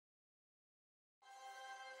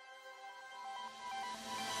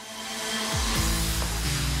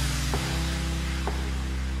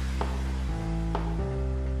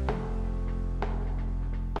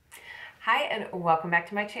Hi and welcome back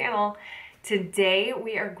to my channel. Today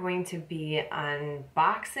we are going to be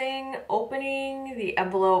unboxing, opening the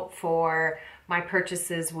envelope for my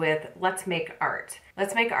purchases with Let's Make Art.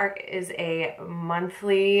 Let's Make Art is a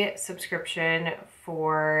monthly subscription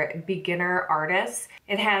for beginner artists.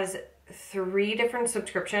 It has 3 different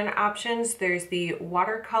subscription options. There's the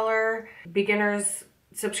Watercolor beginners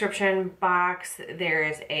subscription box,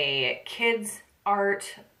 there's a kids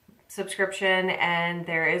art subscription, and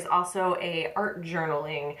there is also a art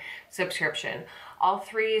journaling subscription. All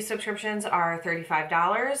 3 subscriptions are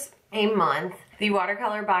 $35 a month. The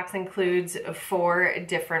Watercolor box includes 4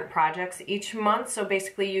 different projects each month, so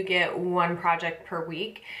basically you get 1 project per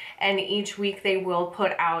week, and each week they will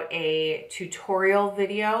put out a tutorial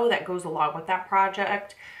video that goes along with that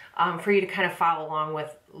project for you to kind of follow along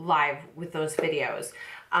with live with those videos.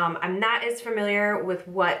 I'm not as familiar with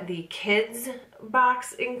what the kids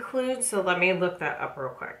box includes, so let me look that up real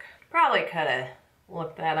quick. Probably could have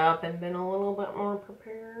looked that up and been a little bit more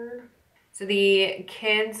prepared. So the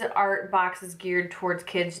kids art box is geared towards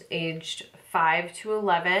kids aged 5 to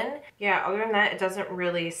 11. Yeah, other than that, it doesn't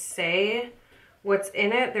really say what's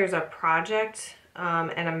in it. There's a project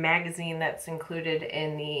and a magazine that's included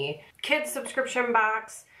in the kids subscription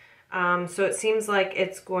box. So it seems like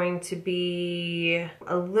it's going to be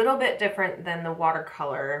a little bit different than the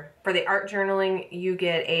Watercolor. For the art journaling, you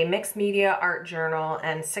get a mixed media art journal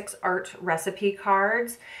and 6 art recipe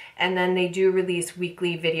cards. And then they do release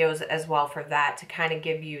weekly videos as well for that to kind of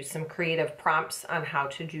give you some creative prompts on how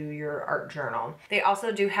to do your art journal. They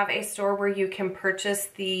also do have a store where you can purchase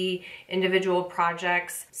the individual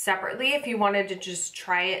projects separately if you wanted to just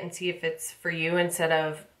try it and see if it's for you instead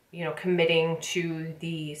of, you know, committing to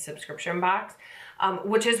the subscription box,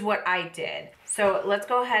 which is what I did. So let's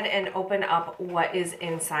go ahead and open up what is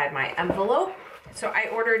inside my envelope. So I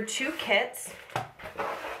ordered 2 kits,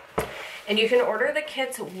 and you can order the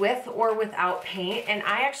kits with or without paint, and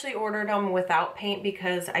I actually ordered them without paint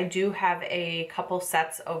because I do have a couple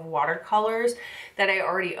sets of watercolors that I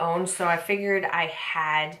already own, so I figured I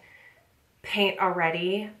had paint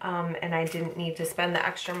already, and I didn't need to spend the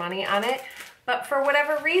extra money on it. But for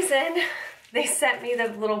whatever reason, they sent me the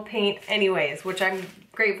little paint anyways, which I'm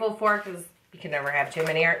grateful for because you can never have too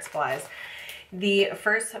many art supplies. The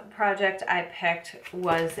first project I picked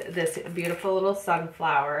was this beautiful little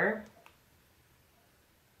sunflower.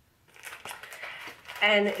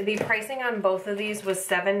 And the pricing on both of these was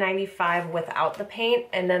 $7.95 without the paint,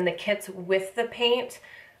 and then the kits with the paint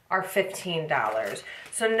are $15.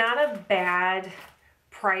 So not a bad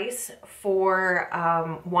price for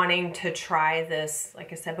wanting to try this,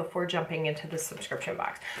 like I said before, jumping into the subscription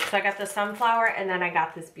box. So I got the sunflower, and then I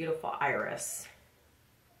got this beautiful iris.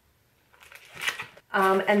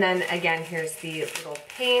 And then again, here's the little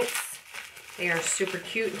paints. They are super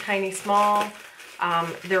cute and tiny small.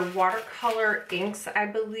 They're watercolor inks, I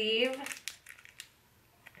believe,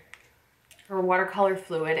 or watercolor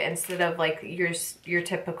fluid instead of like your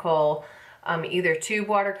typical either tube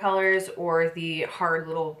watercolors or the hard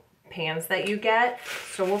little pans that you get.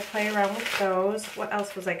 So we'll play around with those. What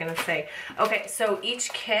else was I gonna say? Okay, so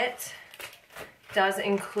each kit does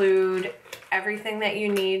include everything that you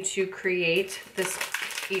need to create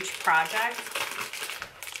each project.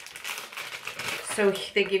 So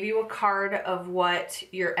they give you a card of what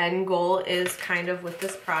your end goal is kind of with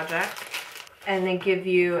this project. And they give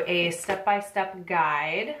you a step-by-step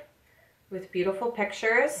guide with beautiful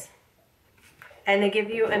pictures. And they give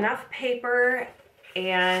you enough paper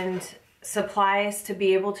and supplies to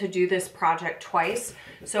be able to do this project twice.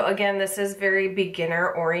 So again, this is very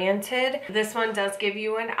beginner oriented. This one does give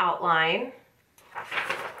you an outline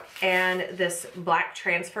and this black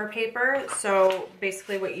transfer paper. So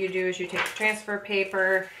basically what you do is you take the transfer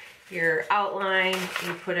paper, your outline,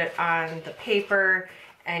 you put it on the paper,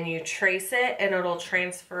 and you trace it, and it'll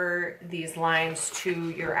transfer these lines to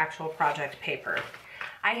your actual project paper.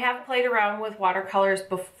 I have played around with watercolors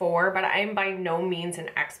before, but I am by no means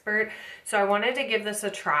an expert. So I wanted to give this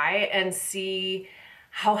a try and see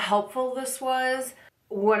how helpful this was.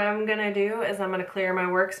 What I'm gonna do is I'm gonna clear my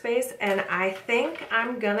workspace, and I think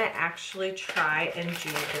I'm gonna actually try and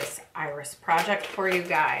do this iris project for you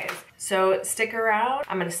guys. So stick around.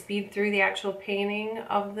 I'm gonna speed through the actual painting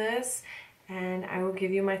of this, and I will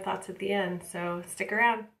give you my thoughts at the end. So stick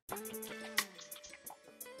around.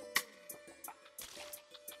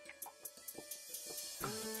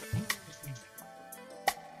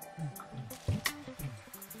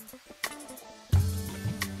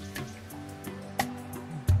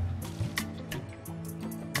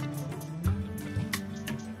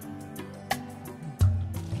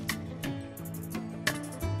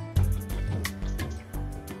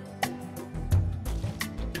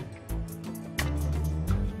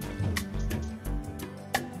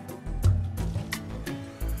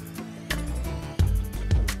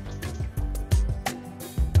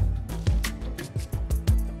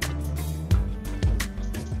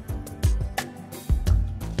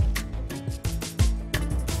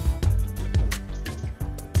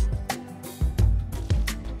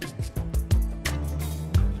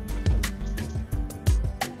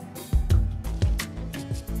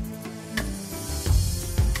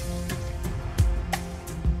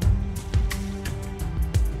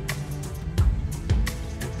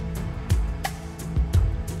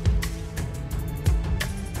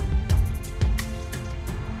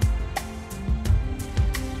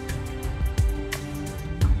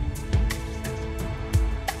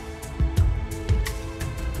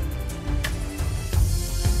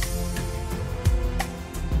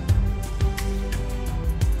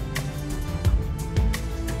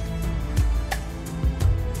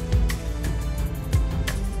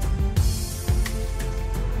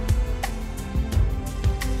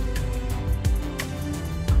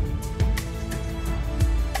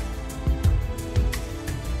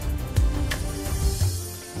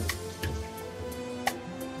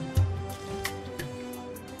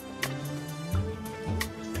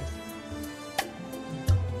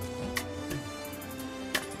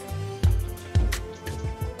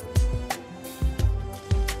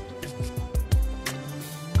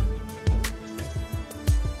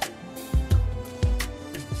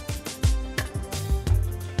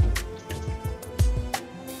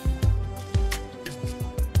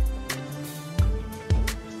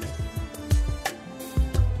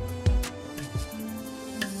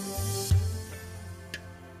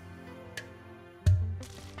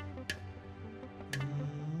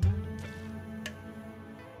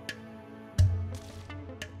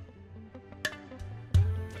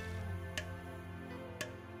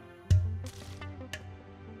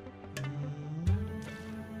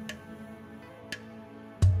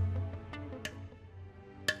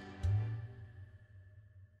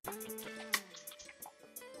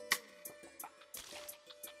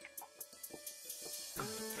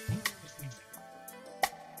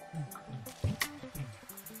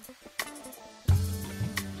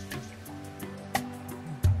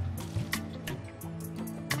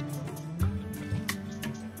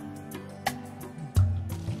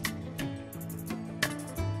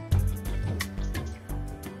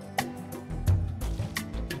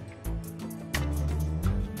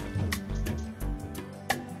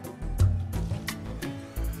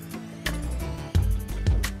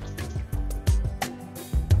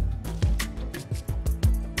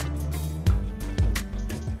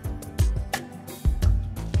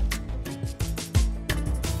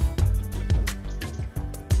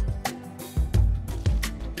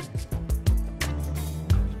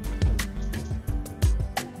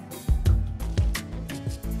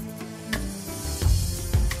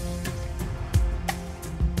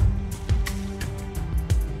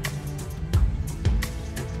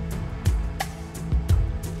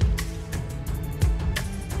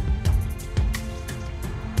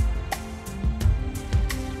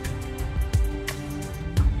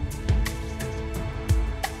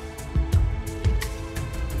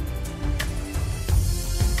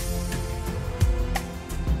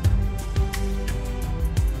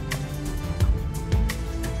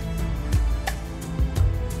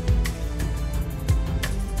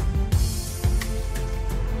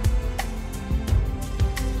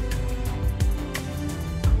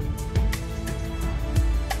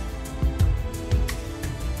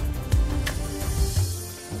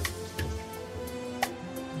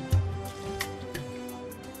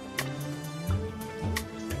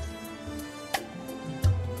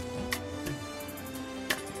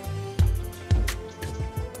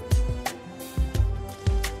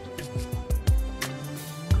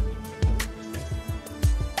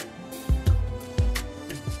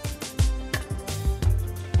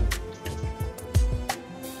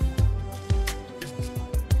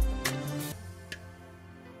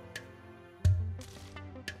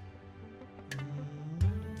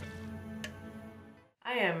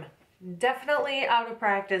 am definitely out of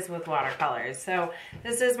practice with watercolors. So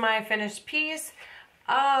this is my finished piece.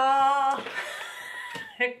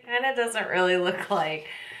 It kind of doesn't really look like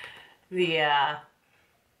the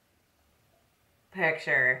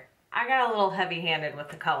picture. I got a little heavy-handed with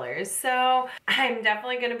the colors, so I'm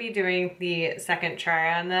definitely going to be doing the second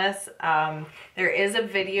try on this. There is a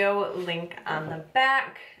video link on the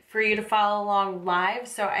back for you to follow along live,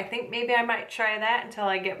 so I think maybe I might try that until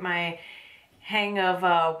I get my hang of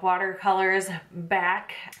watercolors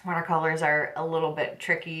back. Watercolors are a little bit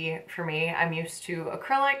tricky for me. I'm used to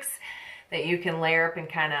acrylics that you can layer up and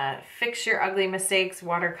kind of fix your ugly mistakes.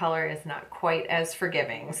 Watercolor is not quite as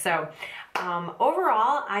forgiving. So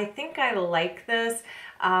overall, I think I like this.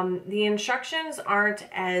 The instructions aren't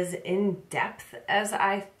as in-depth as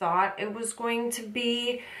I thought it was going to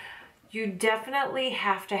be. You definitely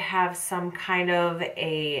have to have some kind of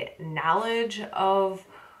a knowledge of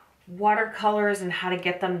watercolors and how to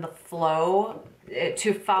get them to flow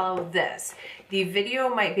to follow this. The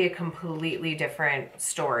video might be a completely different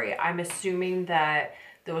story. I'm assuming that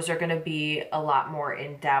those are going to be a lot more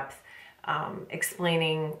in-depth,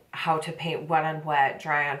 explaining how to paint wet on wet,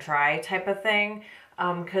 dry on dry type of thing,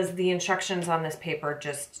 because the instructions on this paper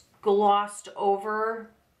just glossed over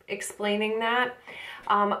explaining that.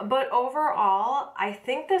 But overall, I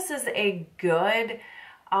think this is a good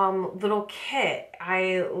little kit.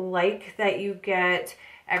 I like that you get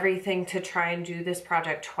everything to try and do this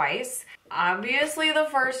project twice. Obviously, the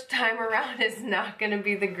first time around is not going to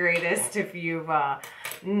be the greatest if you've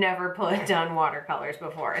never done watercolors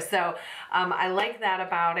before. So I like that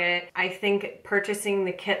about it. I think purchasing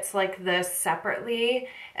the kits like this separately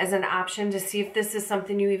as an option to see if this is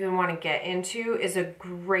something you even want to get into is a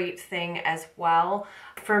great thing as well.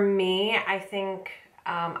 For me, I think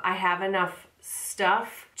I have enough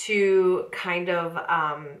stuff to kind of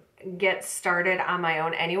get started on my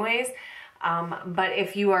own anyways. But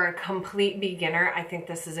if you are a complete beginner, I think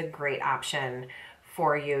this is a great option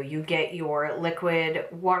for you. You get your liquid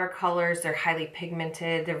watercolors. They're highly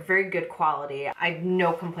pigmented. They're very good quality. I have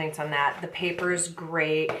no complaints on that. The paper's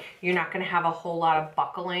great. You're not going to have a whole lot of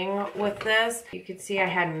buckling with this. You can see I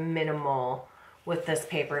had minimal with this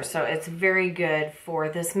paper, so it's very good for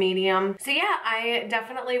this medium. So yeah, I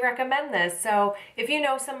definitely recommend this. So if you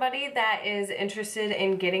know somebody that is interested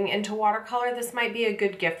in getting into watercolor, this might be a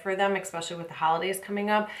good gift for them, especially with the holidays coming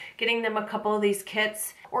up, getting them a couple of these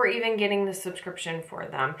kits or even getting the subscription for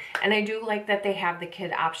them. And I do like that they have the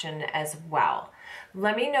kit option as well.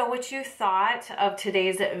 Let me know what you thought of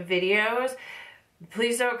today's videos.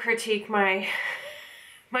 Please don't critique my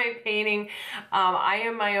painting. I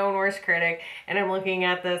am my own worst critic, and I'm looking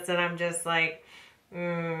at this and I'm just like,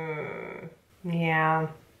 yeah.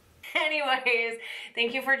 Anyways,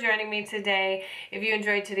 thank you for joining me today. If you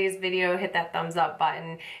enjoyed today's video, hit that thumbs up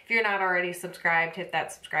button. If you're not already subscribed, hit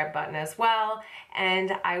that subscribe button as well.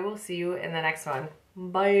 And I will see you in the next one.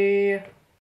 Bye.